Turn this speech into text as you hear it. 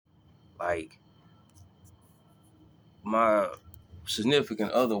Like, my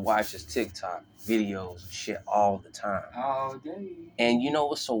significant other watches TikTok videos and shit all the time. All day. And you know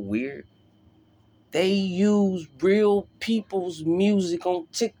what's so weird? They use real people's music on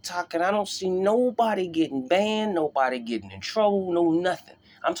TikTok, and I don't see nobody getting banned, nobody getting in trouble, no nothing.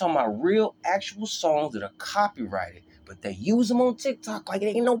 I'm talking about real, actual songs that are copyrighted, but they use them on TikTok like it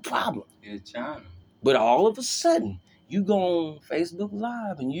ain't no problem. It's China. But all of a sudden, you go on Facebook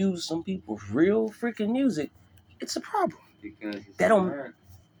Live and use some people's real freaking music, it's a problem. Because it's That don't. America.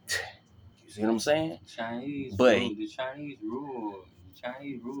 You see what I'm saying? Chinese But rule. The Chinese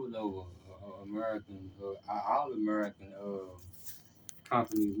rule over American, all American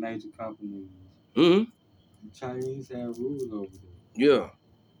companies, major companies. mm-hmm. The Chinese have rule over them. Yeah.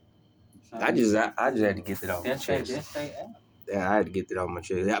 I Chinese just had to get that off my chest. That's their app. Yeah, I had to get that off my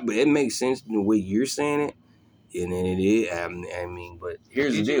chest. But it makes sense the way you're saying it. And then it is. I mean, but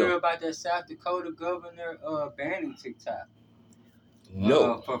here's the Did you hear deal. about that South Dakota governor banning TikTok?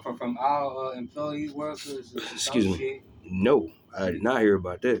 No. From all employee workers. Excuse me. Shit. No, I did not hear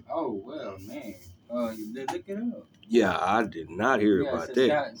about that. Oh well, man. You look it up. Yeah, I did not hear about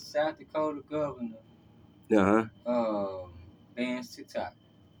that. South Dakota governor. Bans TikTok.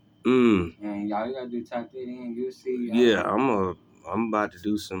 And y'all, you gotta do type that in. You'll see. Yeah, I'm about to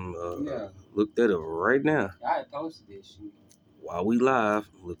do some. Look that up right now. I posted this shit. While we live,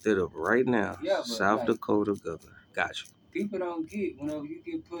 look that up right now. Yeah, South Dakota governor. Gotcha. People don't get whenever you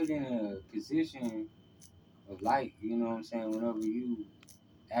get put in a position of light. You know what I'm saying? Whenever you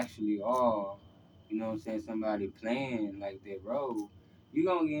actually are, you know what I'm saying, somebody playing like that role, you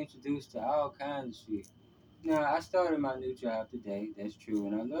gonna get introduced to all kinds of shit. Now, I started my new job today. That's true,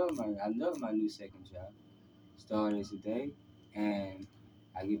 and I love my new second job. Started today, and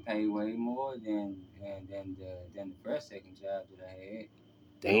I get paid way more than the second job that I had.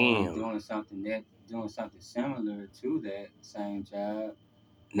 Damn. Doing something similar to that same job.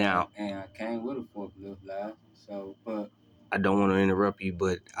 Now, and I came with a forklift license. So, but I don't want to interrupt you,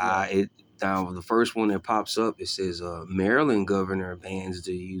 but now the first one that pops up, it says Maryland governor bans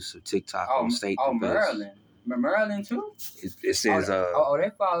the use of TikTok on state devices. Maryland too? It says they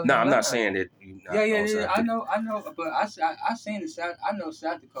follow. No, I'm not saying that. Yeah. I know. But I seen the South. I know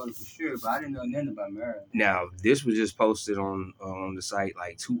South Dakota for sure, but I didn't know nothing about Maryland. Now this was just posted on the site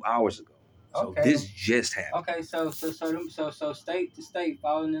like 2 hours ago. So this just happened. Okay, so state to state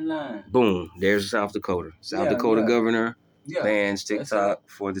falling in line. Boom, there's South Dakota. South Dakota governor bans TikTok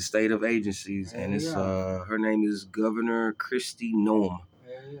for the state of agencies, and it's her name is Governor Kristi Noem.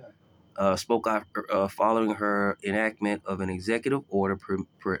 Spoke out following her enactment of an executive order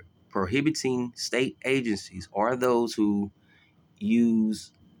prohibiting state agencies or those who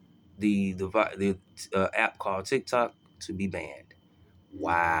use the app called TikTok to be banned.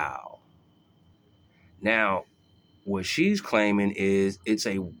 Wow. Now, what she's claiming is it's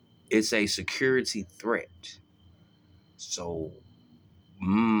a security threat. So,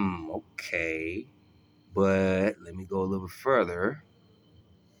 okay. But let me go a little bit further.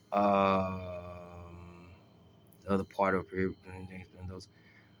 The other part of those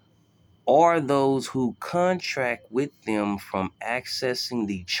are those who contract with them from accessing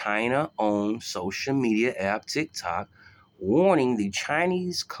the China-owned social media app TikTok, warning the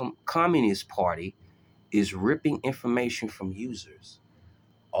Chinese Communist Party is ripping information from users.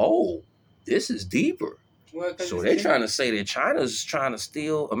 Oh, this is deeper. Well, so they're trying to say that China's trying to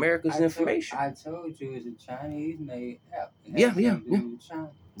steal America's information. I told you it's a Chinese-made app. Yeah.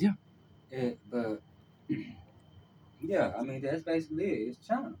 But yeah, I mean that's basically it. It's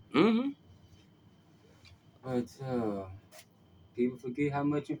China. But people forget how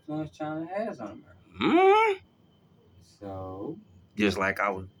much influence China has on America. So, just like I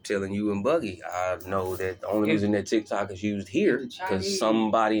was telling you and Buggy, I know that the only reason that TikTok is used here because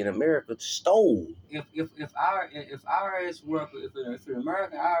somebody in America stole. If IRS worker, if an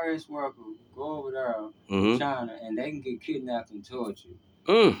American IRS worker go over there to China and they can get kidnapped and tortured,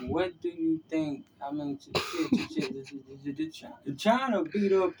 what do you think? I mean, China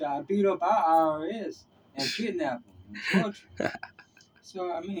beat up our IRS and kidnap them and torture.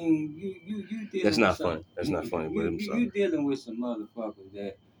 So I mean, you dealing. That's not funny. That's not funny. But I'm sorry. You dealing with some motherfuckers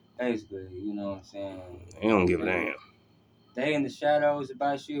that basically, you know what I'm saying. They don't give a damn. They in the shadows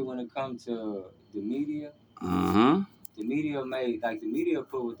about shit when it comes to the media. The media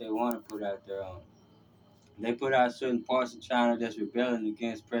put what they want to put out there. They put out certain parts of China that's rebelling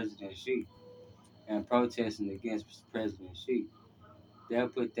against President Xi and protesting against President Xi. They'll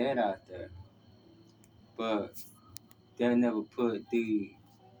put that out there, but they'll never put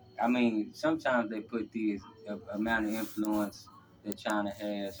sometimes they put the amount of influence that China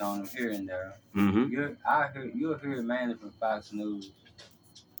has on them here and there. Mm-hmm. You'll hear it mainly from Fox News,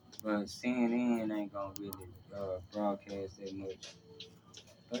 but CNN ain't gonna really broadcast that much.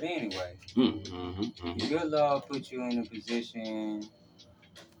 But anyway, good Lord put you in a position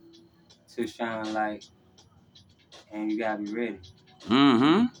to shine light, and you gotta be ready.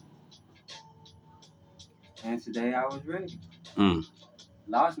 Mm-hmm. And today I was ready. Mm.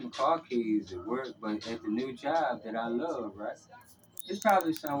 Lost my car keys at work, but at the new job that I love, right? It's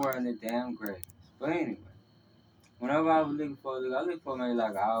probably somewhere in the damn grave. But anyway, whenever I was looking for it, I looked for maybe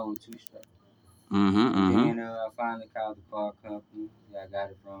like an hour or two straight. And then I finally called the car company that I got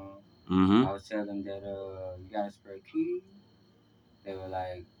it from. I was telling them that you got a spare key. They were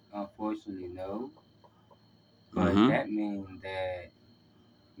like, unfortunately, no. But that means that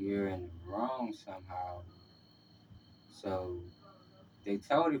you're in the wrong somehow. So they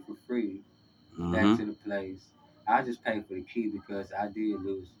towed it for free back to the place. I just paid for the key because I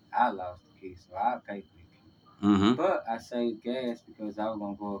lost the key, so I paid for the key. But I saved gas because I was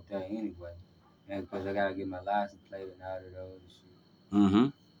gonna go up there anyway, and because I gotta get my license plate and all of those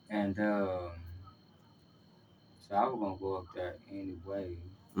shit. And so I was gonna go up there anyway.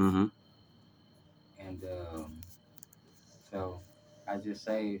 And so I just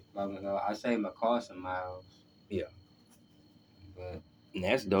saved. I saved my car some miles. Yeah. But and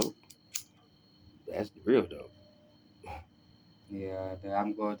that's dope. That's real dope. Yeah,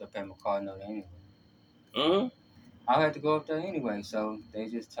 I'm going to pay my car note anyway. I had to go up there anyway, so they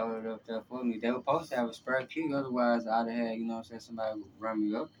just towed it up there for me. They were supposed to have a spare key, otherwise I'd have had, somebody would run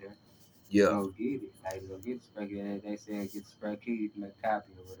me up there. Yeah. Go get it. Like, go get the spare key. They said get the spare key, you can make a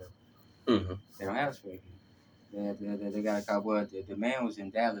copy or whatever. They don't have a spare key. They got a copy. Well, the man was in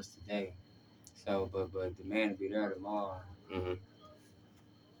Dallas today, so but the man will be there tomorrow.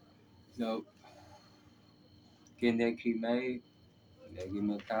 So getting that key made, they give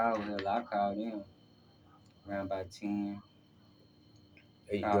me a call. Hell, I called in around about 10.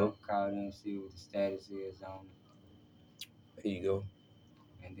 There you go. Call in, see what the status is on it. There you go.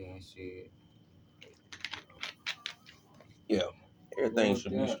 And then shit. Yeah. Everything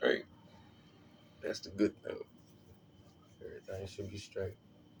should be straight. That's the good thing. Everything should be straight.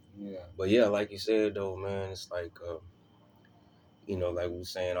 Yeah. But yeah, like you said though, man, it's like like we were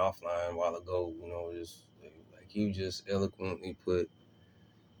saying offline a while ago, just like you just eloquently put,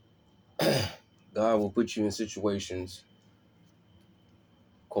 God will put you in situations,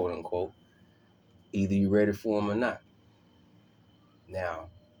 quote unquote, either you're ready for them or not. Now,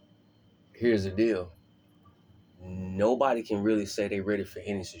 here's the deal. Nobody can really say they're ready for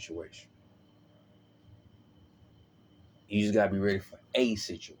any situation. You just gotta be ready for a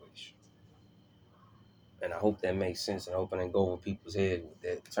situation. And I hope that makes sense, and I hope I didn't go over people's head with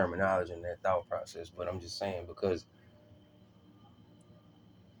that terminology and that thought process. But I'm just saying, because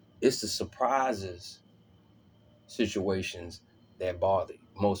it's the surprises situations that bother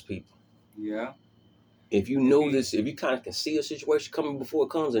most people. Yeah. If you know this, if you kind of can see a situation coming before it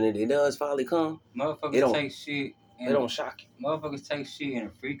comes, and it does finally come, motherfuckers take shit. They don't shock you. Motherfuckers take shit in a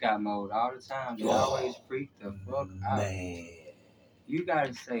freak out mode all the time. They always freak the fuck out. Man. You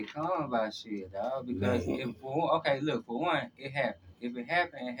gotta stay calm about shit, dog. Because for one, it happened. If it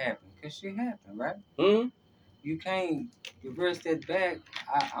happened, it happened. Cause shit happened, right? You can't reverse that back.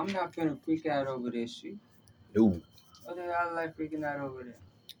 I'm not finna freak out over this shit. No. What the hell I like freaking out over there?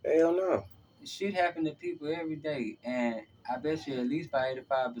 Hell no. Shit happen to people every day, and I bet you at least by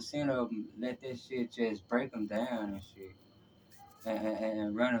 85% of them let that shit just break them down and shit,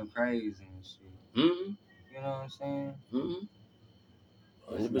 and run them crazy and shit. You know what I'm saying?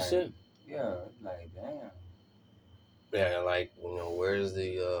 100%. Yeah, like damn. Yeah, like where's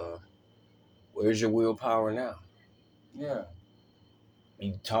your willpower now? Yeah.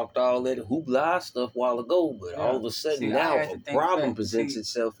 You talked all that hoopla stuff a while ago, but all of a sudden now a problem presents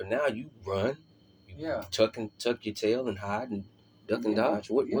itself, and now you run. You tuck your tail and hide and duck and dodge.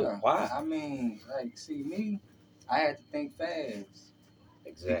 Why? I mean, like, see me, I had to think fast.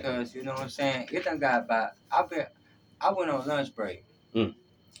 Exactly. Because you know what I'm saying. It done got about. I went on lunch break.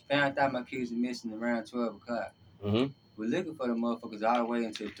 Found out my keys were missing around 12 o'clock. We're looking for the motherfuckers all the way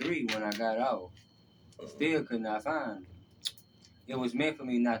until 3 when I got off. Still could not find them. It was meant for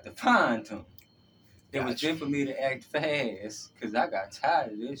me not to find them. It was meant for me to act fast because I got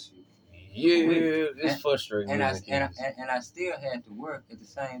tired of this shit. Yeah, it's frustrating. And I still had to work at the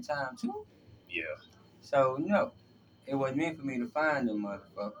same time too. Yeah. So no, it wasn't meant for me to find them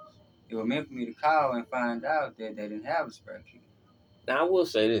motherfuckers. It was meant for me to call and find out that they didn't have a spare key. Now I will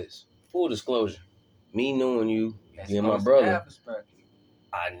say this, full disclosure, me knowing you, being my brother,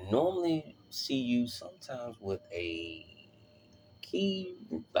 I normally see you sometimes with a key,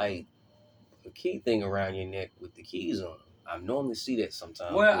 like a key thing around your neck with the keys on. I normally see that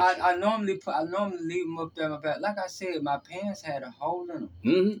sometimes. Well, I normally leave them up there in my back. Like I said, my pants had a hole in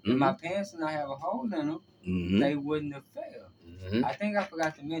them. If my pants did not have a hole in them, they wouldn't have fell. I think I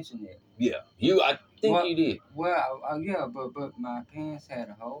forgot to mention that. Yeah, I think you did. Well, yeah, but my pants had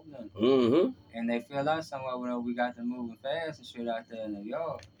a hole in them. And they fell out somewhere when we got them moving fast and shit out there in the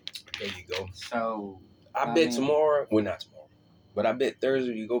yard. There you go. So I bet tomorrow, well, not tomorrow, but I bet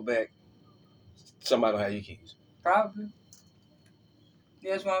Thursday you go back, somebody will have your keys. Probably.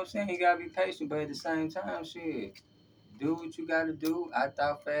 That's what I'm saying. You gotta be patient, but at the same time, shit, do what you gotta do. I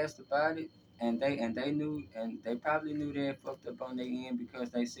thought fast about it, and they knew, and they probably knew they had fucked up on their end because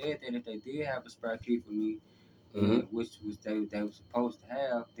they said that if they did have a spare key for me, which was they were supposed to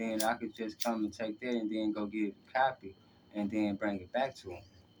have, then I could just come and take that and then go get a copy and then bring it back to them.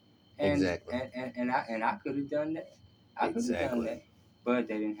 Exactly. And I could have done that. I could have done that, but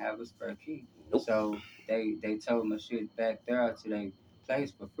they didn't have a spare key. Nope. So they told my shit back there to their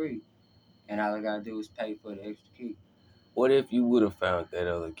place for free, and all I gotta do is pay for the extra key. What if you would have found that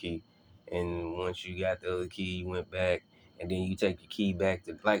other key, and once you got the other key, you went back, and then you take your key back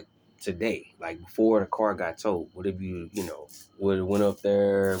to, like, today, like before the car got towed? What if you would have went up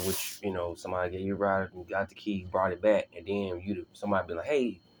there, which, somebody gave you a ride and got the key, brought it back, and then somebody be like,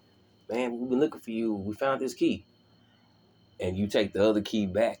 hey, man, we've been looking for you. We found this key. And you take the other key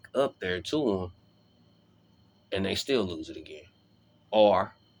back up there to them, and they still lose it again.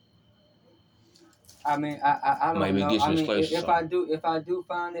 Or I mean, I don't know. I mean, if I do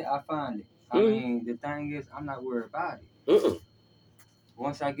find it, I find it. I mean, the thing is, I'm not worried about it.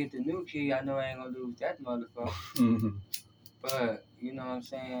 Once I get the new key, I know I ain't gonna lose that motherfucker. But you know what I'm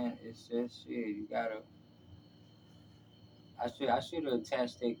saying? It's just shit. You gotta. I should have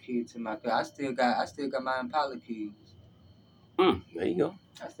attached that key to my. I still got my Impala keys. There you go.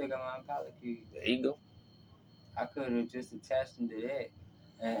 I still got my Impala keys. There you go. I could have just attached them to that,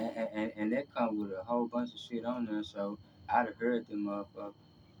 and that come with a whole bunch of shit on there. So I'd have heard them motherfuckers.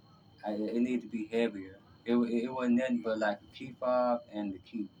 It need to be heavier. It wasn't nothing but like a key fob and the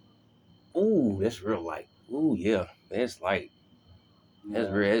key. Ooh, that's real light. Ooh, yeah, that's light.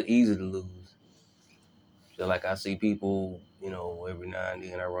 That's real easy to lose. So like I see people, every now and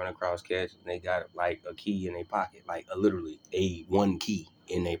then I run across cats and they got like a key in their pocket, like literally one key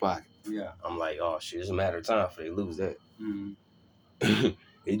in their pocket. Yeah. I'm like, oh shit, it's a matter of time for they lose that.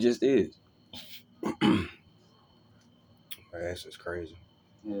 It just is. That's just crazy.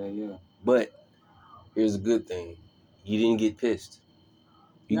 Yeah. But here's a good thing. You didn't get pissed.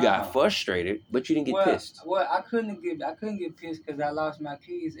 You got frustrated, but you didn't get pissed. Well, I couldn't get pissed because I lost my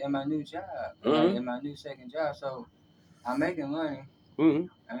keys and my new job, and my new second job. So I'm making money. I mean,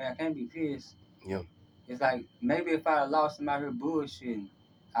 I can't be pissed. Yeah. It's like maybe if I lost them out here bullshitting,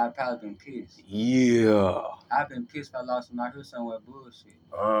 I'd probably been pissed. Yeah. I've been pissed if I lost them out here somewhere bullshit.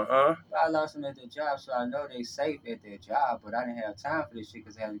 But I lost them at their job, so I know they safe at their job, but I didn't have time for this shit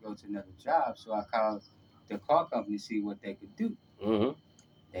because I had to go to another job. So I called the car company to see what they could do.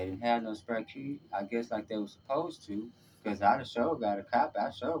 They didn't have no spare key, I guess, like they were supposed to, because I sure got a copy.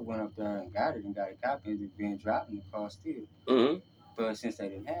 I sure went up there and got a copy and been driving the car still. But since they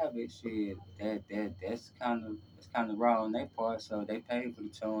didn't have it, shit, that's kind of wrong on their part. So they paid for the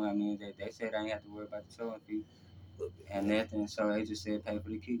towing. I mean, they said I ain't have to worry about the towing fee and nothing. So they just said pay for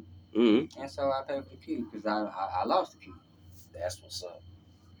the key. And so I paid for the key because I lost the key. That's what's up.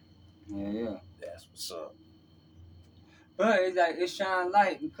 Yeah. That's what's up. But it's like it shine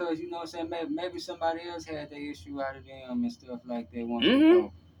light because you know what I'm saying. Maybe somebody else had their issue out of them and stuff like that. Once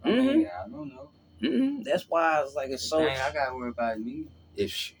ago. I mean, I don't know. That's why it's like it's so. Dang, I gotta worry about me.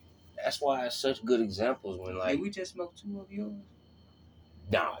 That's why it's such good examples when like. Did we just smoke 2 of yours?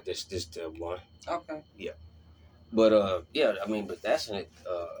 Nah, just one. Okay. Yeah. But I mean, but that's a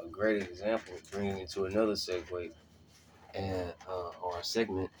great example, bringing it to another segue, and or a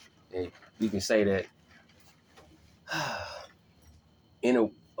segment, and you can say that.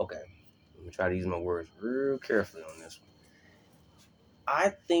 Okay, let me try to use my words real carefully on this one. I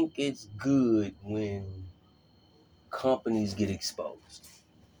think it's good when companies get exposed.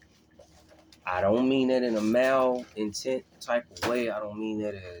 I don't mean that in a malintent type of way. I don't mean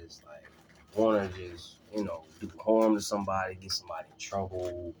that as like want to just do harm to somebody, get somebody in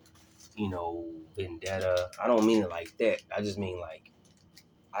trouble, vendetta. I don't mean it like that. I just mean like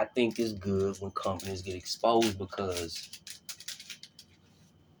I think it's good when companies get exposed because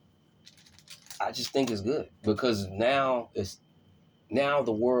I just think it's good because now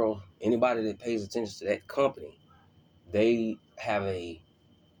the world, anybody that pays attention to that company, they have a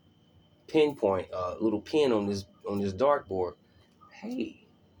pinpoint, a little pin on this dartboard, hey,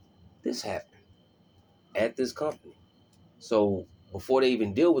 this happened at this company. So before they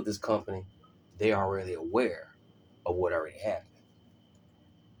even deal with this company, they're already aware of what already happened.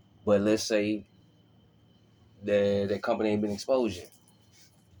 But let's say that company ain't been exposed yet.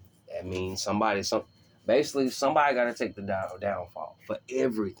 That means somebody got to take the downfall for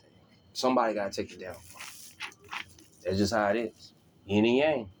everything. Somebody got to take the downfall. That's just how it is. Yin and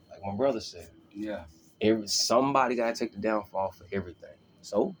yang, like my brother said. Yeah. Somebody got to take the downfall for everything.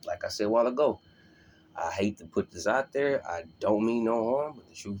 So, like I said a while ago, I hate to put this out there. I don't mean no harm, but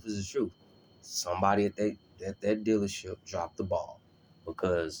the truth is the truth. Somebody at that dealership dropped the ball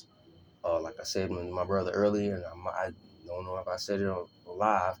because, like I said with my brother earlier, and I don't know if I said it on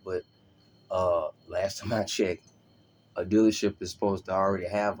live, but last time I checked, a dealership is supposed to already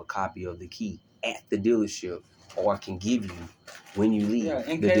have a copy of the key at the dealership, or can give you when you leave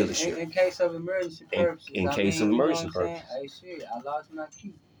the dealership. In case of emergency purposes. In case of emergency purposes. Hey, shit, I lost my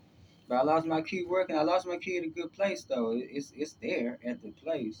key. But I lost my key working. I lost my key at a good place, though. It's there at the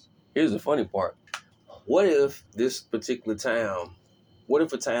place. Here's the funny part. What if this particular town, what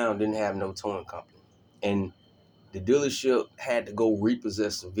if a town didn't have no towing company and the dealership had to go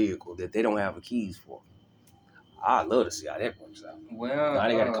repossess a vehicle that they don't have the keys for? I'd love to see how that works out. Well, now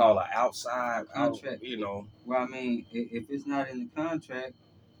they got to call an outside contract. Well, I mean, if it's not in the contract,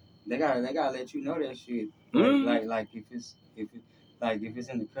 they gotta let you know that shit. Like if it's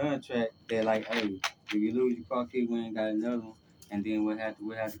in the contract, they're like, hey, if you lose your car key, we ain't got another one, and then we'll have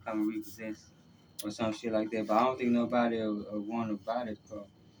to come and repossess or some shit like that. But I don't think nobody will want to buy this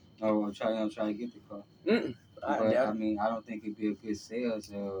car or try to get the car. I mean, I don't think it'd be a good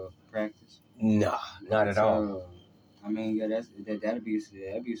sales practice. Nah, not at all. I mean, yeah, that'd be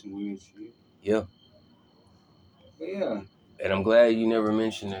some weird shit. Yeah. But yeah. And I'm glad you never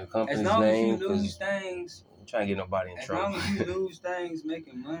mentioned the company's name. As long as you lose things, I'm trying to get nobody in trouble. As long as you lose things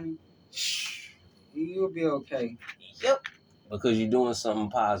making money, you'll be okay. Yep. Because you're doing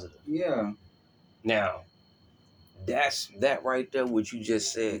something positive. Yeah. Now, that right there, what you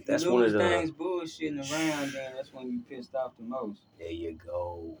just said. If that's you one of the things bullshitting around, then that's when you pissed off the most. There you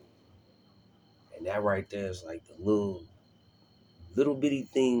go. And that right there is like the little bitty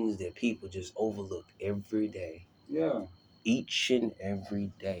things that people just overlook every day. Yeah. Each and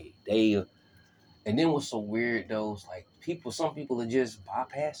every day. And then what's so weird though is like some people are just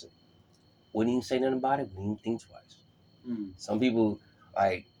bypassing. Wouldn't even say nothing about it, wouldn't even think twice. Some people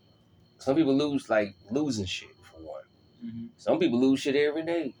losing shit for one. Mm-hmm. Some people lose shit every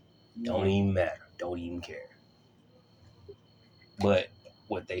day. Don't even matter. Don't even care. But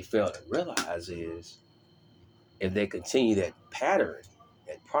what they fail to realize is if they continue that pattern,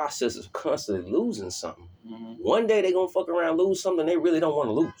 that process of constantly losing something, one day they're going to fuck around lose something they really don't want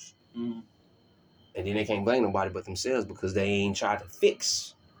to lose. And then they can't blame nobody but themselves because they ain't tried to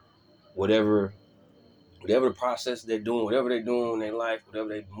fix whatever the process they're doing, whatever they're doing in their life,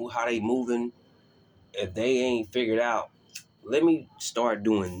 how they moving. If they ain't figured out, let me start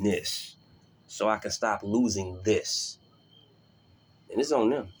doing this so I can stop losing this. And it's on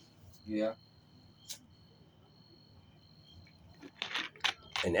them. Yeah.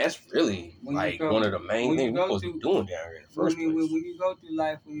 And that's really one of the main things we're supposed to be doing down here in the first place. When you go through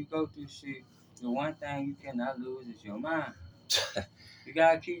life, when you go through shit, the one thing you cannot lose is your mind. You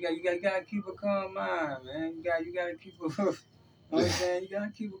gotta keep a calm mind, man. You gotta keep a. You know what I'm saying? You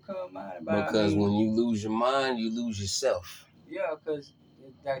gotta keep a calm mind. Because when you lose your mind, you lose yourself. Yeah, because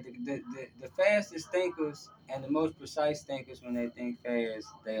like the fastest thinkers and the most precise thinkers, when they think fast,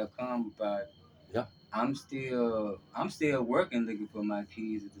 they are calm about it. Yeah. I'm still working looking for my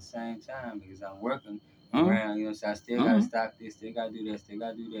keys at the same time because I'm working around, you know, so I still gotta stop this, still gotta do that, still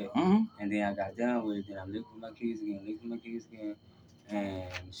gotta do that. And then I got done with it, then I'm looking for my keys again. And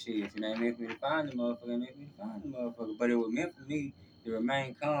shit, if it ain't meant for me to find the motherfucker, it ain't meant for me to find the motherfucker. But it was meant for me to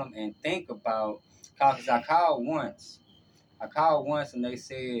remain calm and think about, because I called once and they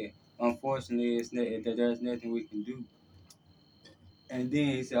said, unfortunately, there's nothing we can do. And then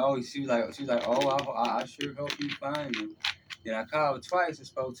he said, she was like, I sure hope you find him. Then I called twice and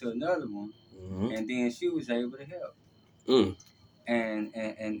spoke to another one, and then she was able to help. And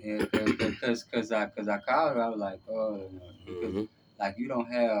because I called her, I was like, because like you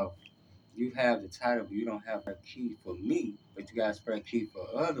have the title, but you don't have a key for me, but you got a spare key for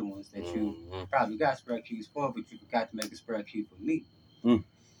other ones that you probably got spare keys for, but you forgot to make a spare key for me. You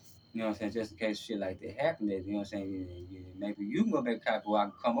know what I'm saying? Just in case shit like that happened, you know what I'm saying? Maybe you can go make a copy, or I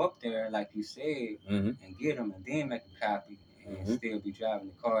can come up there, like you said, and get them, and then make a copy, and still be driving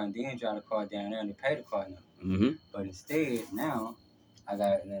the car, and then drive the car down there and pay the car number. But instead, now, I'm, you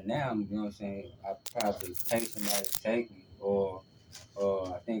know what I'm saying, I probably pay somebody to take me, or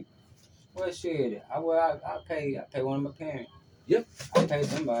Or I think, well, shit, I pay one of my parents. Yep. I pay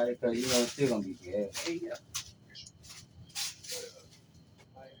somebody because it's still gonna be gas. Yeah.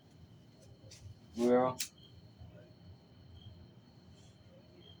 Well,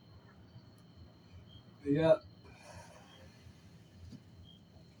 yeah.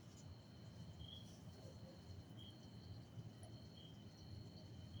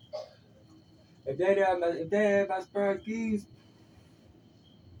 If they had my spare keys,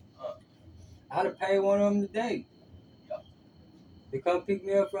 I'd have paid one of them today. They come pick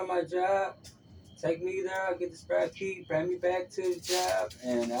me up from my job, take me there, get the spare key, bring me back to the job,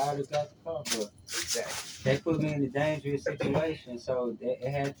 and I would have got the car. But they put me in a dangerous situation, so it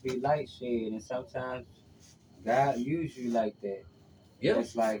had to be light shed, and sometimes God use you like that. Yeah.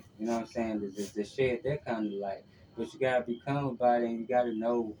 It's like, you know what I'm saying, the shed that kind of light. But you gotta become about it, and you gotta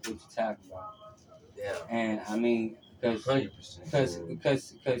know what you're talking about. Yeah. And I mean, because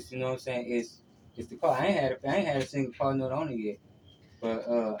you know what I'm saying, it's the car. I ain't had a single car note on it yet, but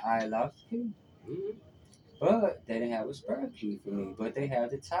I lost the key. Mm-hmm. But they didn't have a spare key for me. But they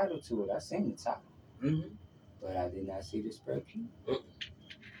had the title to it. I seen the title. Mm-hmm. But I did not see the spare key. Mm-hmm.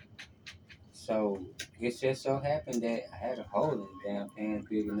 So it just so happened that I had a hole in the damn pan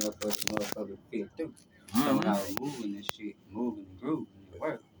big enough for the motherfucker to fit through. Mm-hmm. So when I was moving this shit, moving the groove, and it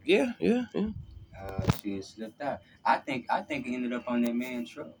worked. Yeah. She slipped out. I think it ended up on that man's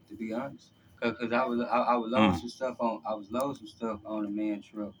truck, to be honest. Cause I was loading some stuff on the man's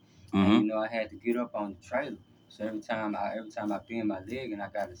truck, and I had to get up on the trailer. So every time I bend my leg and I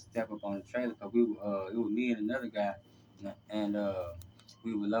got to step up on the trailer, cause it was me and another guy, and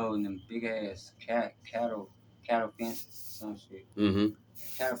we were loading them big ass cattle fences, some shit. Mm-hmm.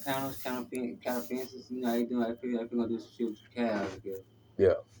 Cattle panels, cattle fences. They do. I feel gonna do some shit with the cows, I guess.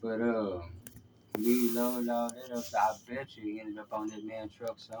 Yeah. But we loaded all that up. So I bet you he ended up on that man's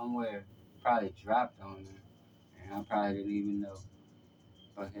truck somewhere. Probably dropped on him. And I probably didn't even know.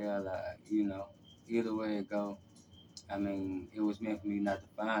 But hell, either way it go, I mean, it was meant for me not to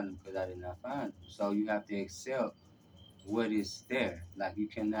find him because I did not find him. So you have to accept what is there. Like, you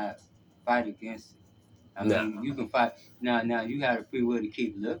cannot fight against it. I mean, you can fight. Now you got a free will to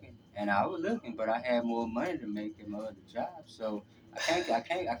keep looking. And I was looking, but I had more money to make at my other job. So I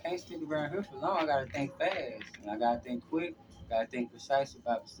can't stick around here for long. I gotta think fast, and I gotta think quick. Gotta think precise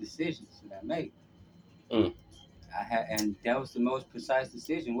about the decisions that I make. And that was the most precise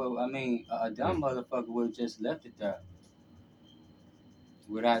decision. Well, I mean, a dumb motherfucker would have just left it there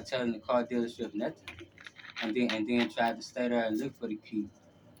without telling the car dealership nothing, and then tried to stay there and look for the key.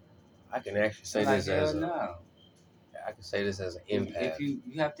 I can actually say this as I can say this as an impact. If you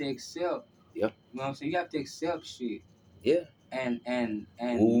have to accept. Yeah. You know what I'm saying? You have to accept shit. Yeah. And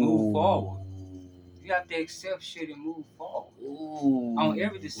move forward. You have to accept shit and move forward. On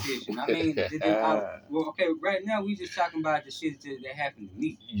every decision. I mean, okay, right now we just talking about the shit that happened to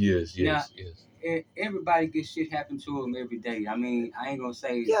me. Yes. Everybody gets shit happen to them every day. I mean, I ain't gonna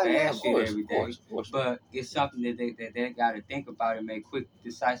say bad shit every day, but it's something that they gotta think about and make quick,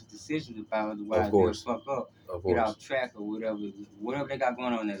 decisive decisions about. Otherwise, they'll fuck up, get off track or whatever they got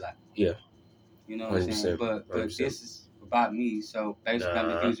going on in their life. Yeah. You know what I'm saying? But this is about me, so basically I'm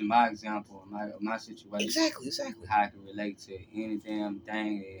just using my example, my situation. Exactly. How I can relate to any damn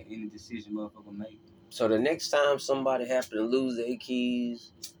thing, any decision motherfucker make. So the next time somebody happen to lose their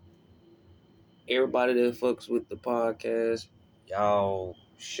keys, everybody that fucks with the podcast, y'all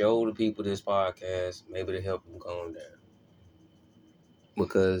show the people this podcast, maybe to help them calm down.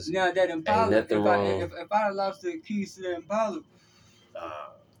 Because now that Impala, if I lost the keys to the Impala,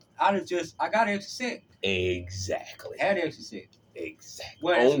 I gotta accept. Exactly. Had to accept. Exactly.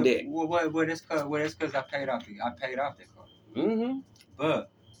 Well, that's because I paid off that car. Mm-hmm.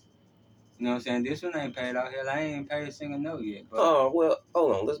 But you know what I'm saying? This one ain't paid off. Hell, I ain't paid a single note yet. But, well,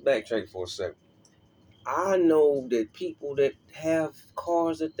 hold on. Let's backtrack for a second. I know that people that have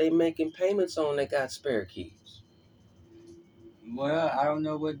cars that they making payments on, they got spare keys. Well, I don't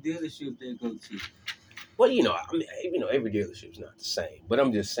know what dealership they go to. Well, I mean, every dealership's not the same. But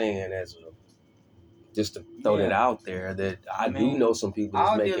I'm just saying, just to throw that out there, that I do know some people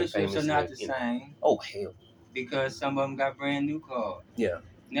that's making payments. All dealerships are not the same. Oh, hell. Because some of them got brand new cars. Yeah.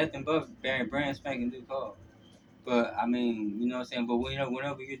 Nothing but brand spanking new cars. But I mean, you know what I'm saying. But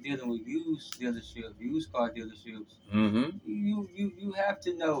whenever you're dealing with used car dealerships, you have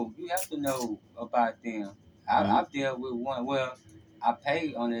to know. You have to know about them. I've dealt with one. Well, I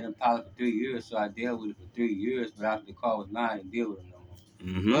paid on it Impala for 3 years, so I dealt with it for 3 years. But after the car was mine, I didn't deal with it no more.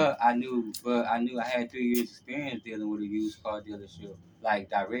 But I knew I had 3 years experience dealing with a used car dealership. like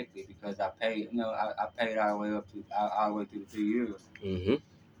directly because I paid. I paid all the way up to all the way through the 3 years. Mm-hmm.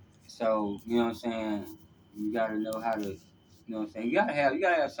 So you know what I'm saying. You gotta know how to. You know what I'm saying. You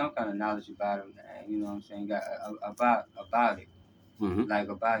gotta have some kind of knowledge about it. You know what I'm saying. About it. Mm-hmm. Like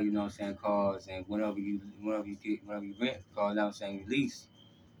about, you know what I'm saying, cars, and whenever you rent cars, you know what I'm saying, you lease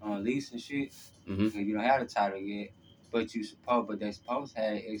on lease and shit. Mm-hmm. And you don't have the title yet, but they supposed to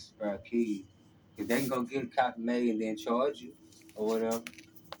have an extra key. If they can go get a copy made and then charge you or whatever.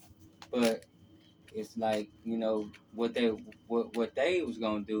 But it's like, what they was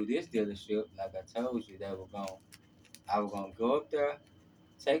gonna do, this dealership, like I told you, I was gonna go up there,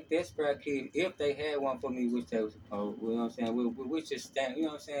 take this spare key if they had one for me, which they was supposed. You know what I'm saying? Which is stand. You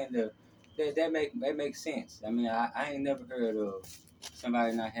know what I'm saying? That makes sense. I mean, I ain't never heard of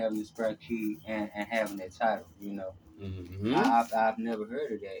somebody not having the spare key and having that title. You know, Mm-hmm. I've never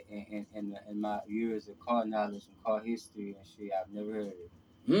heard of that in my years of car knowledge and car history and shit. I've never heard of it.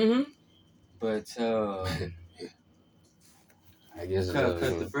 Mm-hmm. But I guess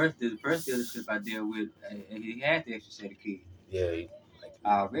because the first dealership I dealt with, he had the extra set of keys. Yeah.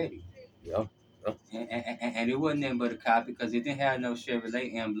 Already. Yeah. And it wasn't nothing but a copy because it didn't have no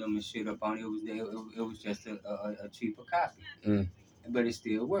Chevrolet emblem and shit up on it. It was just a cheaper copy. Mm. But it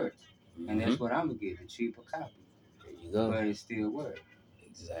still worked. Mm-hmm. And that's what I'm going to get, a cheaper copy. There you go. But it still worked.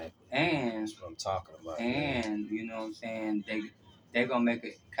 Exactly. And that's what I'm talking about. And, man. You know what I'm saying, they're going to make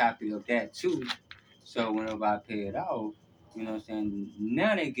a copy of that too. So whenever I pay it off, you know what I'm saying,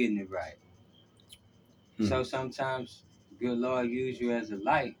 now they're getting it right. So sometimes good Lord use you as a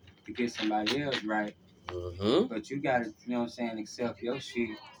light to get somebody else right. Mm-hmm. But you gotta, you know what I'm saying, accept your shit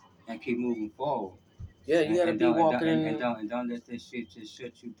and keep moving forward. Yeah, you gotta be walking and don't let this shit just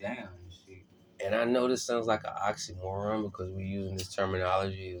shut you down and shit. And I know this sounds like an oxymoron because we're using this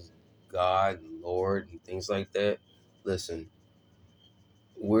terminology as God and Lord and things like that. Listen,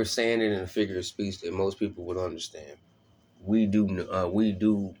 we're saying it in a figure of speech that most people would understand. We do,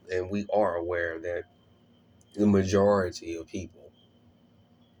 and we are aware that the majority of people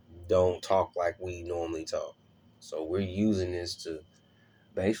don't talk like we normally talk. So we're using this to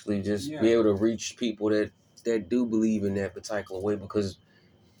basically just be able to reach people that do believe in that particular way, because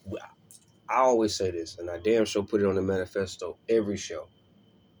I always say this, and I damn sure put it on the manifesto every show.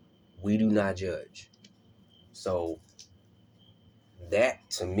 We do not judge. So that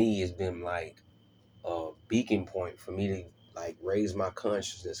to me has been like a beacon point for me to like raise my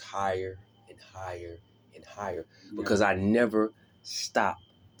consciousness higher and higher and higher, because I never stop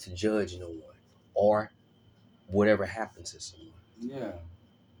to judge no one or whatever happens to someone. Yeah.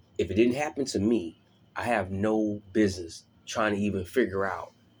 If it didn't happen to me, I have no business trying to even figure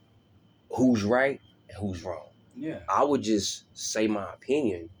out who's right and who's wrong. Yeah. I would just say my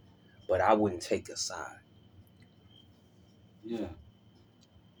opinion, but I wouldn't take a side. Yeah.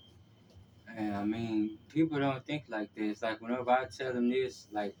 And I mean, people don't think like this. Like whenever I tell them this,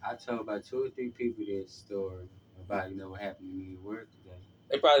 like I told about 2 or 3 people this story about, what happened to me at work today.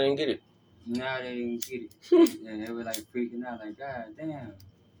 They probably didn't get it. No, they didn't get it. And they were like freaking out, like, God damn.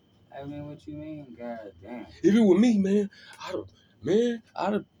 I mean, what you mean, God damn? If it were me, man,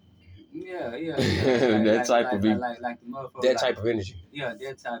 I'd have. Yeah. That type of the motherfucker. That type of energy. Yeah,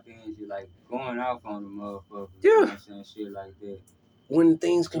 that type of energy, like going off on the motherfucker. Yeah. You know what I'm saying? Shit like that. When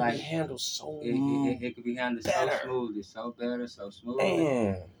things can be handled so it could be handled better. So smoothly, so better, so smoothly.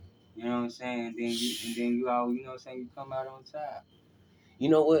 Man. You know what I'm saying? And then you all, you know what I'm saying, you come out on top. You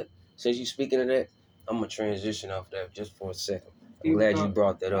know what? Since you speaking of that, I'm gonna transition off that just for a second. I'm glad you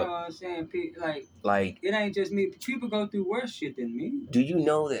brought that up. You know what I'm saying? Like it ain't just me. People go through worse shit than me. Do you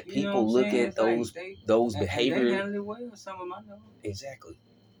know that people look at those behaviors? They handle it well. Some of them I know. Exactly.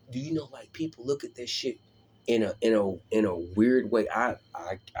 Do you know, like, people look at that shit in a weird way? I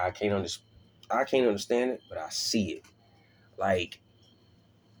can't understand it, but I see it. Like,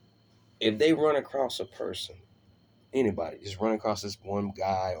 if they run across a person, anybody, just run across this one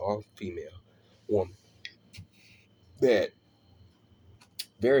guy or female woman that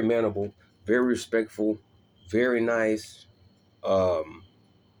very manable, very respectful, very nice.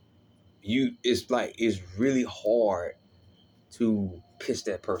 It's really hard to piss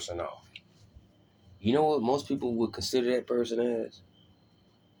that person off. You know what most people would consider that person as?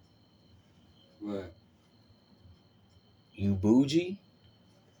 What? You bougie.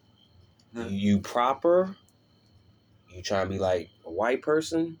 You proper. You trying to be like a white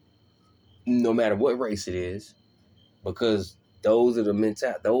person, no matter what race it is, because those are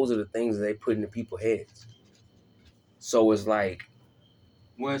the things that they put into people's heads. So it's like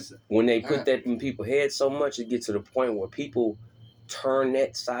when they put that in people's heads so much, it gets to the point where people turn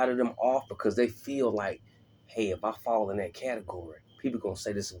that side of them off because they feel like, hey, if I fall in that category, people gonna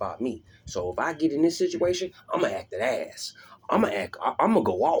say this about me. So if I get in this situation, I'm gonna act an ass. I'm gonna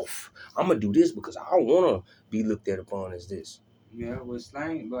go off. I'm gonna do this because I don't wanna be looked at upon as this. Yeah, with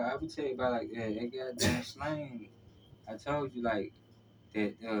slang, but I would tell you about like that goddamn slang. I told you like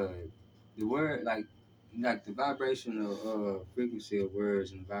that the word like the vibrational frequency of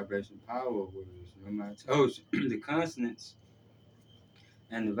words and the vibration power of words. Remember I told you the consonants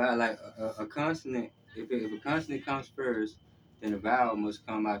and the vowel like a consonant. If a consonant comes first, then a vowel must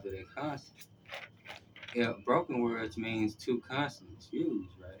come after that consonant. Yeah, broken words means two consonants used,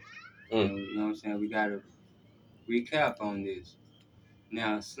 right? And, you know what I'm saying? We gotta recap on this.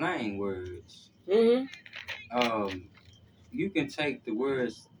 Now, slang words. You can take the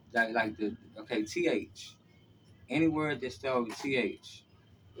words like the th. Any word that starts with th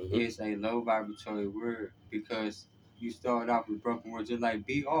is a low vibratory word because you start off with broken words just like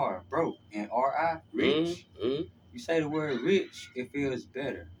br, broke, and ri, rich. You say the word rich, it feels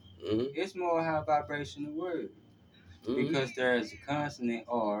better. It's more high vibrational word because there is a consonant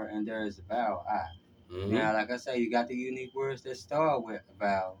r and there is a vowel I. Now, like I say, you got the unique words that start with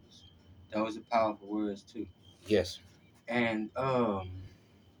vowels. Those are powerful words too. Yes. And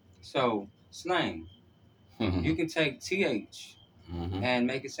so slang. You can take th and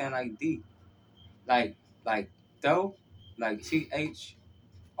make it sound like d, like though, like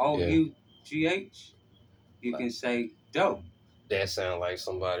thoughgh. You can say dough. That sound like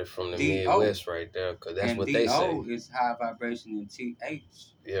somebody from the Midwest right there, because that's what they say. And is high vibration in th.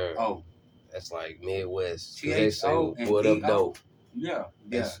 Yeah. Oh. That's like Midwest. T-H-O they say, what up, dough? Yeah.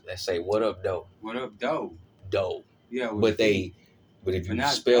 They say, what up, dough? What up, dough? Dough. Yeah. But if you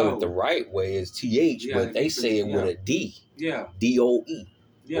spell it the right way, it's TH, but they say it with a D. Yeah. DOE.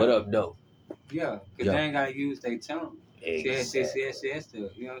 Yeah. What up, dough? Yeah. Because they ain't got to use their tongue. Exactly.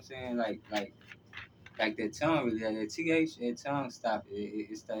 You know what I'm saying? Like that tongue, really, that TH, that tongue stopped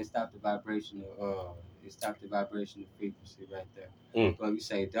it stopped the vibration of it stopped the vibration of frequency right there. But if you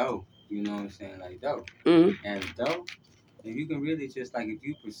say dough, you know what I'm saying, like dough. And dough, and you can really just like if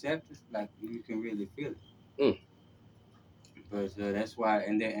you perceptive, like you can really feel it. But that's why,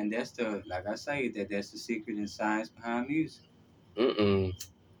 and that's the like I say that's the secret and science behind music.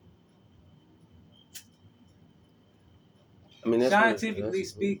 I mean, scientifically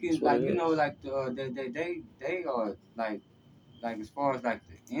speaking, like you know, like they are like as far as like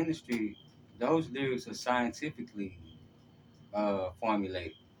the industry, those lyrics are scientifically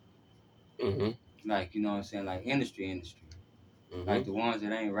formulated. Like you know what I'm saying, like industry, like the ones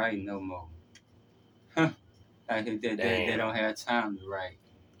that ain't writing no more. Like they don't have time to write.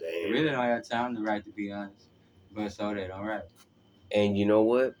 They really don't have time to write, to be honest. But so they don't write. And you know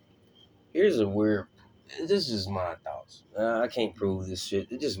what? Here's a weird. This is my thoughts. I can't prove this shit.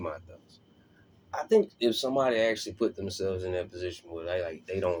 It's just my thoughts. I think if somebody actually put themselves in that position where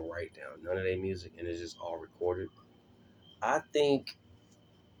they don't write down none of their music and it's just all recorded, I think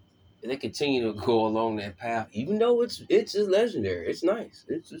they continue to go along that path, even though it's legendary. It's nice.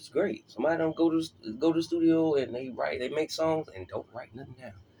 It's great. Somebody don't go to the studio and they make songs and don't write nothing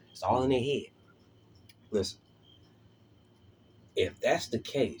down. It's all in their head. Listen, if that's the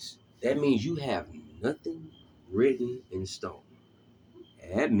case, that means you have nothing written in stone.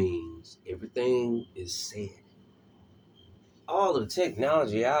 And that means everything is said. All of the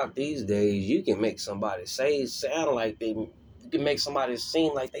technology out these days, you can make somebody sound like you can make somebody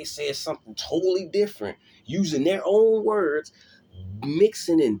seem like they said something totally different using their own words,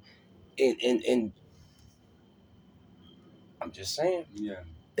 mixing and I'm just saying. Yeah.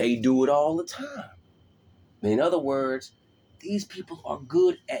 They do it all the time. In other words, these people are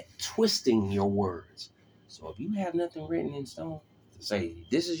good at twisting your words. So if you have nothing written in stone to say,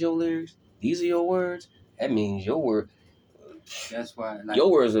 this is your lyrics, these are your words, that means your word. That's why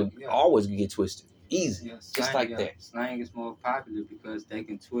your words are always gonna get twisted. Easy. Yeah, just like that. Slang is more popular because they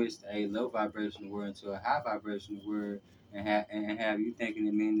can twist a low vibrational word into a high vibrational word and have you thinking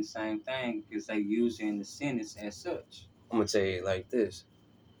it mean the same thing because they use it in the sentence as such. I'm gonna tell you like this.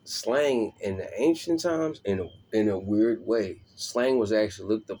 Slang in the ancient times, in a weird way, slang was actually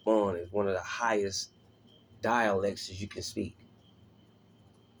looked upon as one of the highest dialects that you can speak.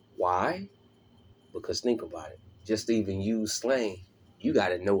 Why? Because think about it. Just to even use slang, you got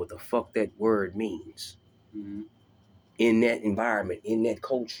to know what the fuck that word means in that environment, in that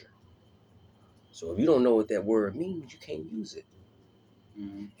culture. So if you don't know what that word means, you can't use it.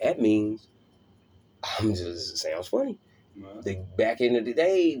 That means, it sounds funny. Back in the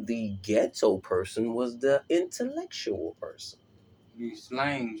day, the ghetto person was the intellectual person. These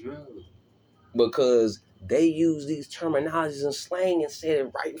slangs, really. Because they used these terminologies and slang and said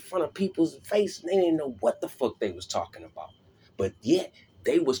it right in front of people's face, and they didn't know what the fuck they was talking about. But yet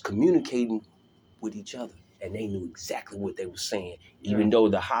they was communicating with each other, and they knew exactly what they were saying. Even though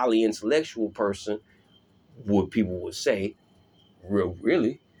the highly intellectual person, what people would say,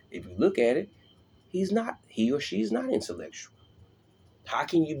 really, if you look at it, he or she's not intellectual. How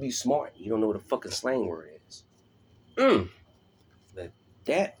can you be smart? You don't know what a fucking slang word is. Let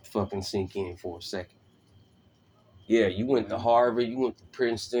that fucking sink in for a second. Yeah, you went to Harvard, you went to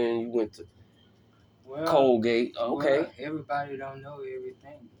Princeton, you went to Colgate. Okay. Well, everybody don't know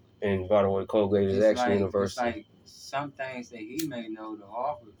everything. And by the way, Colgate is actually university. It's like some things that he may know, the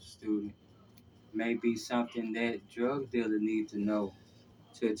Harvard student, may be something that drug dealer needs to know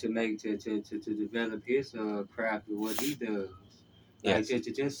to develop his craft of what he does. Like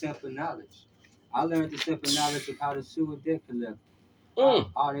just simple knowledge. I learned the simple knowledge of how to sue a debt collector.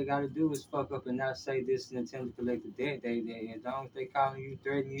 All they gotta do is fuck up and not say this and attempt to collect the debt. They as long as they calling you,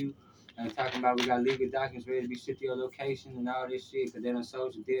 threatening you, and talking about we got legal documents ready to be shipped to your location and all this shit, because they done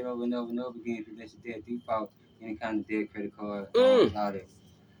sold your debt over and over and over again if you let your debt default, any kind of debt, credit card, all that.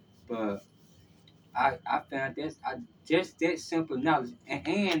 But I found just that simple knowledge,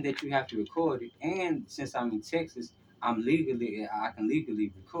 and that you have to record it. And since I'm in Texas, I can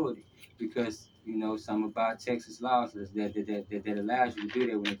legally record it, because some about Texas laws that allows you to do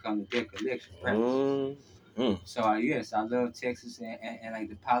that when it comes to debt collection practices. So yes, I love Texas, and like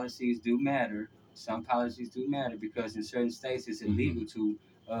the policies do matter. Some policies do matter because in certain states it's illegal to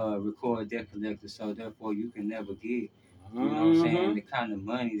record debt collectors, so therefore you can never get, what I'm saying, the kind of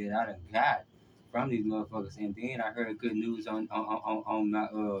money that I done got from these motherfuckers. And then I heard good news on my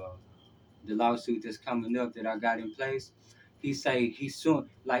the lawsuit that's coming up that I got in place. He say he's suing,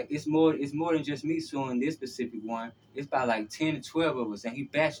 like it's more than just me suing this specific one. It's about like 10 to 12 of us, and he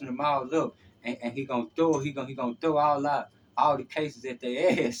bashing them all up, and he gonna throw all out all the cases at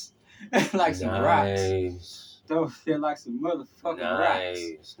their ass like some rocks. Throw it like some motherfucking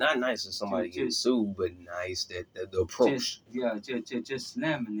rocks. Not nice if somebody gets sued, but nice that the approach. Just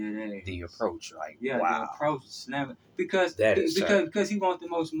slamming that ass. The approach, like wow. The approach, slamming because he wants the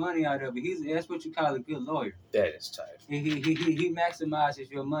most money out of it. That's what you call a good lawyer. That is tight. He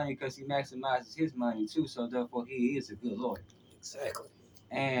maximizes your money because he maximizes his money too. So therefore, he is a good lawyer. Exactly.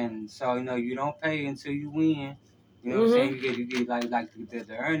 And so you don't pay until you win. You know what I'm saying? You get like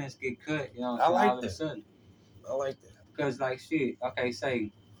the earnings get cut. You know what I'm saying? All of a sudden. I like that. Because like shit, okay,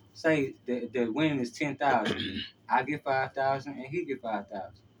 say the winning is 10,000, I get 5,000 and he get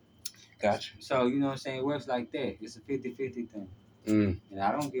 5,000. Gotcha. So you know what I'm saying? It works like that. It's a 50-50 thing. And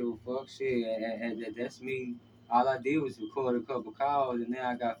I don't give a fuck. Shit, and that's me. All I did was record a couple calls, and now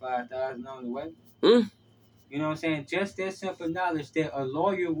I got 5,000 on the way. You know what I'm saying? Just that simple knowledge that a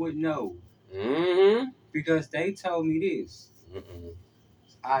lawyer would know. Because they told me this.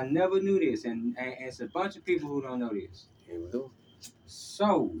 I never knew this, and it's a bunch of people who don't know this. Here we go.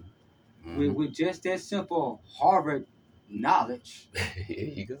 So, with just that simple Harvard knowledge, here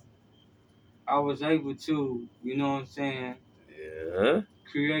you go. I was able to, you know what I'm saying,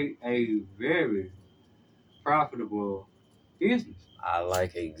 create a very profitable business. I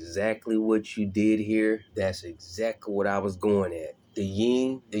like exactly what you did here. That's exactly what I was going at. The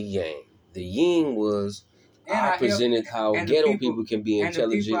yin, the yang. The yin was I presented how ghetto people can be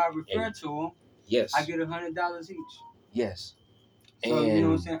intelligent. And the people I refer to them, yes, I get $100 each. Yes. So you know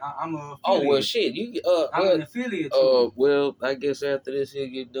what I'm saying? I'm an affiliate. Oh well, shit. You I'm an affiliate. Too. Well, I guess after this here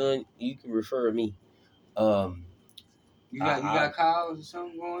get done, you can refer me. You got calls or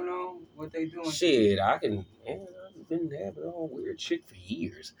something going on? What they doing? Shit, I've been having a weird chick for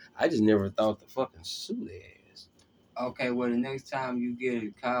years. I just never thought to fucking sue their ass. Okay, well the next time you get a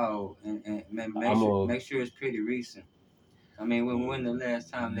call and make sure it's pretty recent. I mean, when the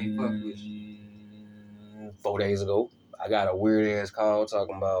last time they fucked with you? 4 days ago. I got a weird ass call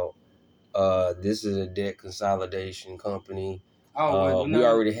talking about this is a debt consolidation company. We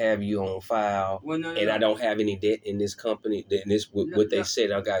already have you on file, I don't have any debt in this company. They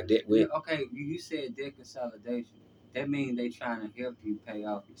said I got debt with. Okay, you said debt consolidation. That means they trying to help you pay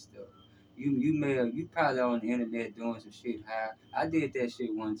off your stuff. You probably on the internet doing some shit high. I did that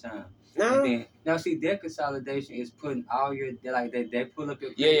shit one time. Now see, debt consolidation is putting all your they pull up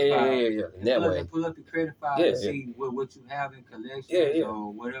your credit file. They pull up your credit file to see what you have in collections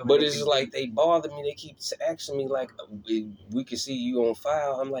or whatever. But it's just like they bother me. They keep asking me like, we can see you on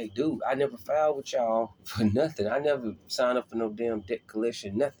file. I'm like, dude, I never filed with y'all for nothing. I never signed up for no damn debt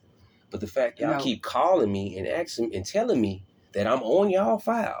collection, nothing. But the fact y'all keep calling me and asking and telling me that I'm on y'all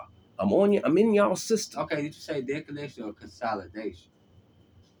file. I'm in y'all system. Okay, did you say debt collection or consolidation?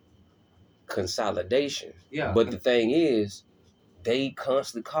 Consolidation. Yeah. But the thing is, they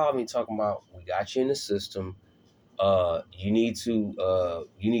constantly call me talking about, we got you in the system. you need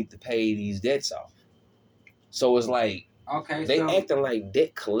to pay these debts off. So it's like they acting like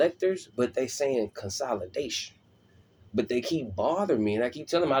debt collectors, but they saying consolidation. But they keep bothering me, and I keep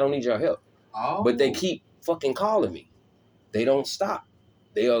telling them I don't need your help. Oh. But they keep fucking calling me. They don't stop.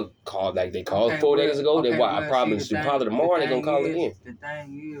 They'll call like they called 4 days ago. I promise to probably tomorrow they're gonna call again. The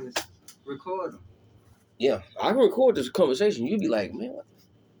thing is, record them. Yeah, I can record this conversation. You'd be like, man, what?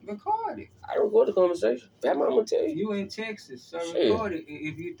 Record it. I record the conversation. Fat Mama gonna tell you. You in Texas, so record it.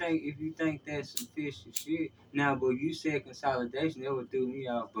 If you think that's some fishy shit. Now, but you said consolidation, that would throw me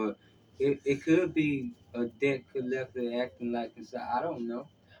off. But it could be a debt collector acting like I don't know.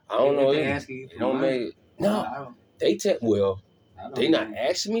 I don't know. They asking you for money. No, they they not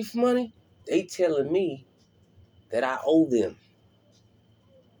asking me for money. They telling me that I owe them.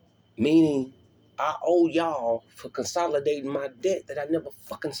 Meaning, I owe y'all for consolidating my debt that I never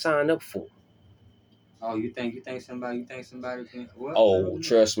fucking signed up for. Oh, you think somebody can what? Oh,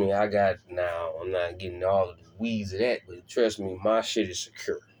 trust me, I'm not getting all of the weeds of that, but trust me, my shit is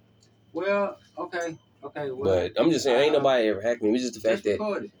secure. Well, okay. Well, but I'm just saying, ain't nobody ever hacked me. It's just the fact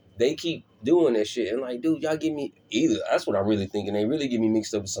that they keep doing that shit. And like, dude, y'all give me either. That's what I really think. And they really get me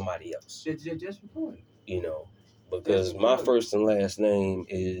mixed up with somebody else. Just record it. You know, because my first and last name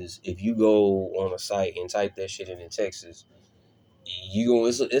is, if you go on a site and type that shit in Texas,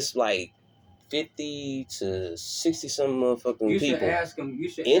 it's like 50 to 60 some motherfucking people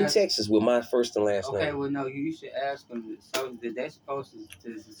in Texas with my first and last name. Okay, well, no, you should ask them. So that they're supposed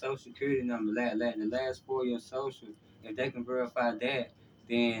to the social security number, the last 4 of your social. If they can verify that,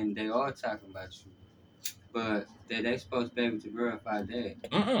 then they are talking about you. But they supposed to be able to verify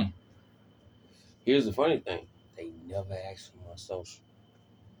that. Here's the funny thing: they never asked for my social.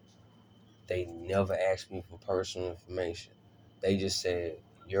 They never asked me for personal information. They just said,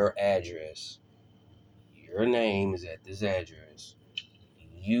 your address, your name is at this address.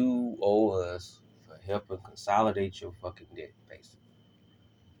 You owe us for helping consolidate your fucking debt, basically.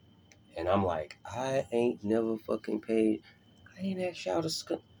 And I'm like, I ain't never fucking paid. I ain't asked y'all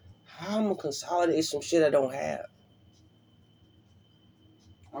to. How I'm gonna consolidate some shit I don't have?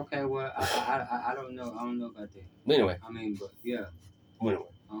 Okay, well, I don't know. I don't know about that. But anyway. I mean, but yeah. Anyway,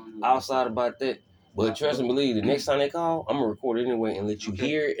 outside about that. But trust and believe, the next time they call, I'm going to record it anyway and let you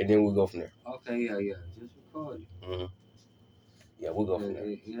hear it, and then we'll go from there. Okay, yeah. Just record it. Mm-hmm. Yeah, we'll go from there.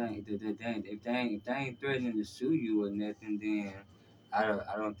 If they ain't threatening to sue you or nothing, then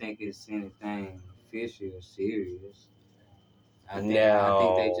I don't think it's anything fishy or serious. I think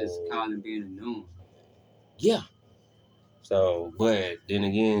they just calling being a nuisance. Yeah. So, but then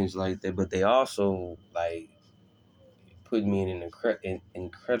again, it's like that. But they also, like, put me in an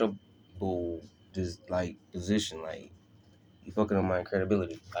incredible position. Like, you fucking on my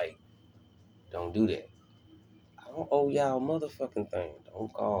credibility. Like, don't do that. I don't owe y'all motherfucking thing.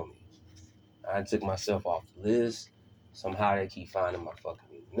 Don't call me. I took myself off the list. Somehow they keep finding my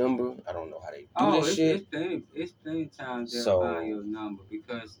fucking number. I don't know how they do this shit. It's plenty times they'll find your number,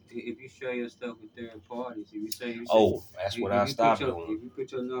 because if you share your stuff with third parties, if you say that's what I stopped doing. If you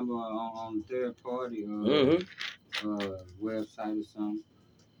put your number on third party website or something,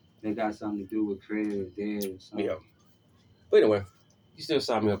 they got something to do with credit or debt or something. Yeah. But anyway, you still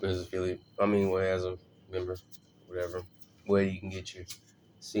sign me up as an affiliate. I mean, as a member, whatever. Where you can get your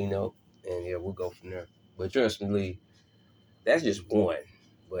C-note, and yeah, we'll go from there. But trust me, Lee, that's just one.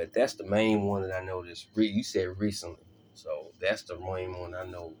 But that's the main one that I noticed. You said recently. So that's the main one I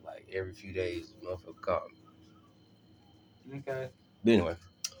know, like, every few days, motherfucker call me. Okay. But anyway,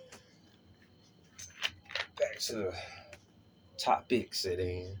 back to the topics at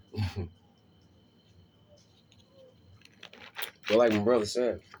hand. Well, like my brother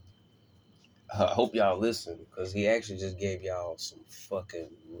said, I hope y'all listen, because he actually just gave y'all some fucking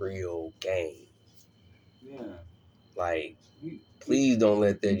real game. Yeah. Like, please don't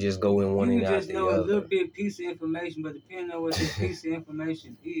let that just go in one and out the other. You just know a little bit piece of information, but depending on what this piece of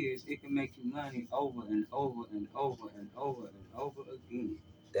information is, it can make you money over and over and over and over and over again.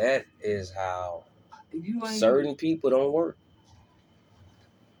 That is how certain people don't work.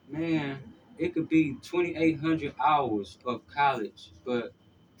 Man, it could be 2,800 hours of college, but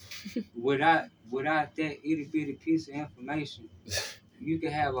without that itty bitty piece of information, you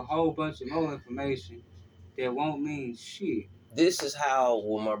can have a whole bunch of more information that won't mean shit. This is how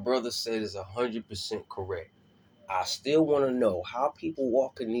what my brother said is 100% correct. I still want to know how people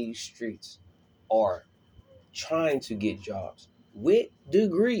walking these streets are trying to get jobs with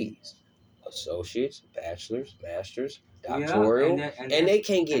degrees, associates, bachelors, masters, doctoral, and they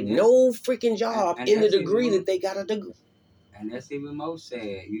can't get no freaking job in the degree that they got a degree. And that's even more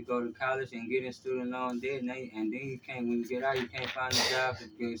sad. You go to college and get in student loan debt, and then you can't, when you get out, you can't find a job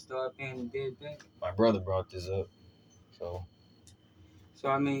to start paying the debt back. My brother brought this up, so. So,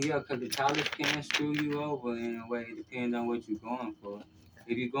 I mean, yeah, because the college can screw you over in a way. It depends on what you're going for.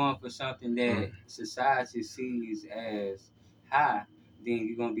 If you're going for something that society sees as high, then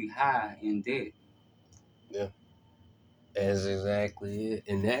you're going to be high in debt. Yeah. That's exactly it.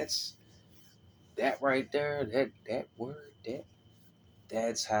 And that's, that right there, that word,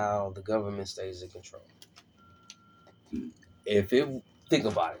 that's how the government stays in control. Think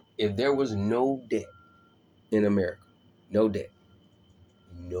about it, if there was no debt in America, no debt,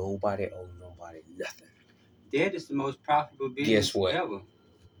 nobody owed nobody nothing. Debt is the most profitable business ever.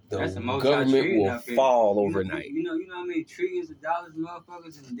 That's The government will fall overnight. You know how many trillions of dollars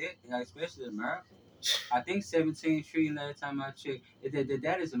motherfuckers in debt, especially America? I think 17 trillion last time I checked.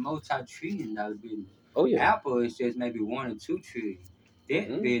 That is a multi-trillion-dollar business. Oh yeah. Apple is just maybe 1 or 2 trillion.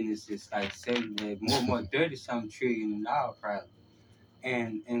 That business is like more 30-something trillion in all probably.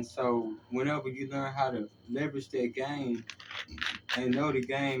 And so whenever you learn how to leverage that game and know the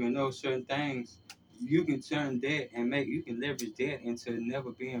game and know certain things, you can turn debt and you can leverage debt into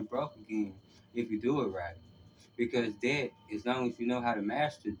never being broke again if you do it right. Because debt, as long as you know how to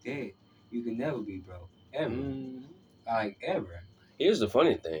master debt, you can never be broke. Ever. Like, ever. Here's the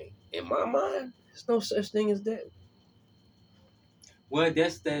funny thing. In my mind, there's no such thing as debt. Well,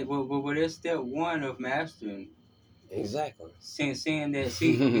 that's step one of mastering. Exactly. Saying that,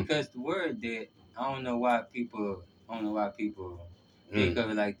 because the word debt, I don't know why people think of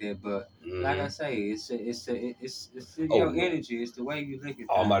it like that, but like I say, it's your energy. It's the way you look at things.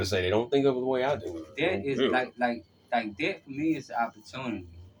 I'm about to say, they don't think of it the way I do. Debt is like debt for me is an opportunity.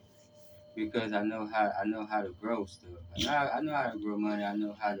 Because I know how to grow stuff. I know how to grow money. I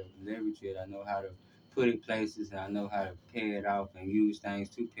know how to leverage it. I know how to put it places, and I know how to pay it off and use things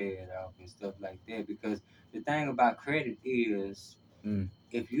to pay it off and stuff like that. Because the thing about credit is,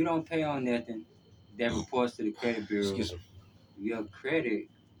 if you don't pay on nothing that reports to the credit bureau, your credit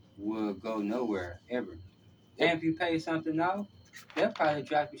will go nowhere ever. And if you pay something off, they'll probably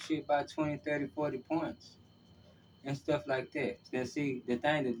drop your shit by 20, 30, 40 points. And stuff like that. Now, see, the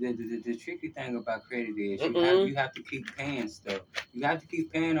tricky thing about credit is you have to keep paying stuff. You have to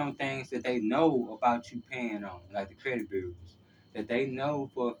keep paying on things that they know about you paying on, like the credit bureaus, that they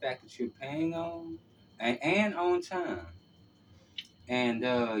know for a fact that you're paying on and on time. And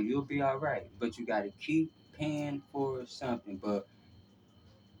you'll be all right. But you got to keep paying for something. But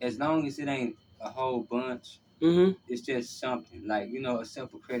as long as it ain't a whole bunch, it's just something like a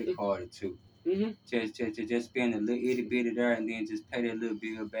simple credit card or two. Just spend a little itty bitty there and then just pay that little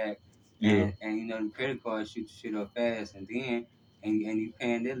bill back. And the credit card shoot shit up fast, and then and you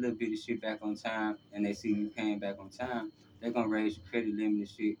paying that little bit of shit back on time, and they see you paying back on time, they're gonna raise your credit limit and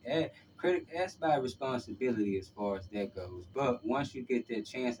shit. That's by responsibility as far as that goes. But once you get that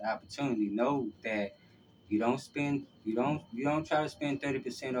chance, opportunity, know that you don't try to spend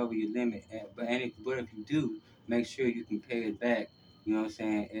 30% over your limit. But if you do, make sure you can pay it back. You know what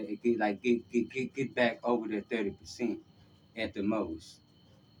I'm saying? Get back over that 30% at the most,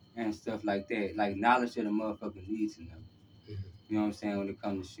 and stuff like that. Like knowledge that a motherfucker needs to know. You know what I'm saying, when it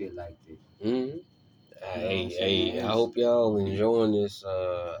comes to shit like that. Hey, I hope y'all enjoying this.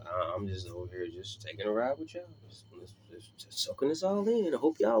 I'm just over here just taking a ride with y'all. Just soaking this all in. I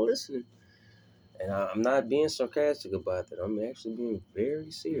hope y'all listening. And I'm not being sarcastic about that. I'm actually being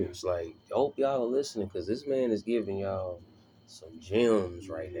very serious. Like, I hope y'all are listening, because this man is giving y'all some gems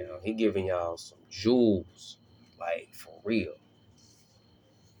right now. He giving y'all some jewels, like, for real.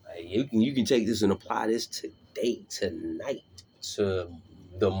 Like, you can take this and apply this today, tonight, to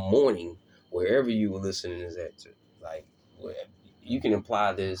the morning, wherever you were listening to this at. Like, you can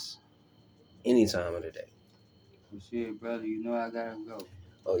apply this any time of the day. Well, shit, brother, I gotta go.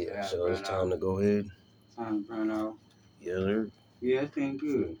 Oh yeah, so it's time to go ahead. Time to burn off. Yes, sir. Yeah, it's been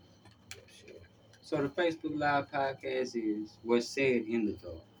good. So the Facebook Live podcast is what's said in the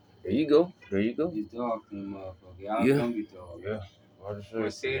dark. There you go. It's dark in the motherfucker. Y'all gonna be dark. Yeah.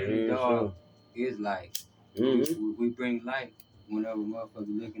 What's said in the dark is light. We bring light whenever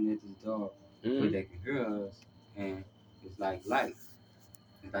motherfuckers looking at this dark, but they can hear us, and it's like light.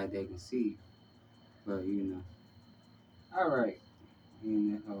 It's like they can see. But all right. I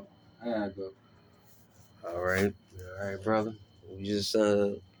gotta go. All right, brother. We just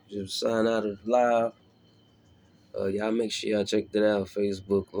sign out of the live. Y'all make sure y'all check that out,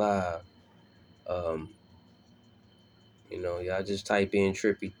 Facebook Live. Y'all just type in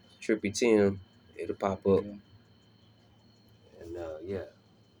Trippy Tim, it'll pop up. Yeah. And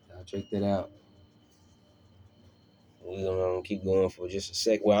y'all check that out. we're gonna keep going for just a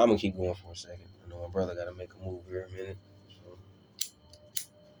sec. Well, I'm gonna keep going for a second. I know my brother gotta make a move here in a minute.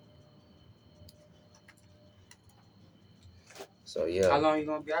 So yeah. How long you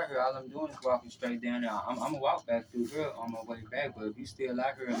gonna be out here? All I'm doing is walking straight down there. I'm gonna walk back through here on my way back. But if you still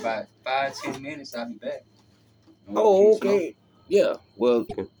out here in about 5-10 minutes, I'll be back. Oh, okay. Yeah. Well,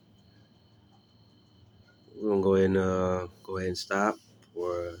 we're gonna go ahead and stop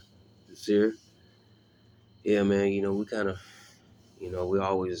for this here. Yeah, man. We kind of, we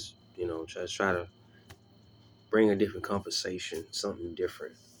always, try to bring a different conversation, something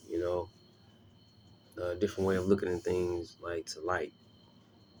different. A different way of looking at things, like to light.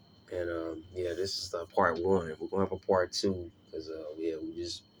 And yeah, this is part 1. We're gonna have a part 2 because yeah,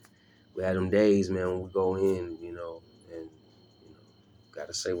 we had them days, man, when we go in, and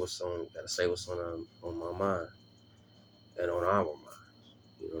gotta say what's on my mind and on our mind.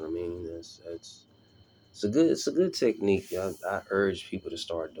 You know what I mean? It's a good technique. I urge people to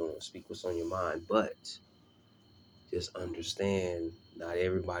start doing. Speak what's on your mind, but just understand not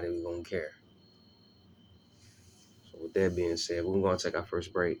everybody is gonna care. So with that being said, we're gonna take our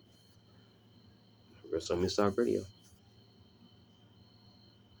first break. Rest on Mr. Talk Radio.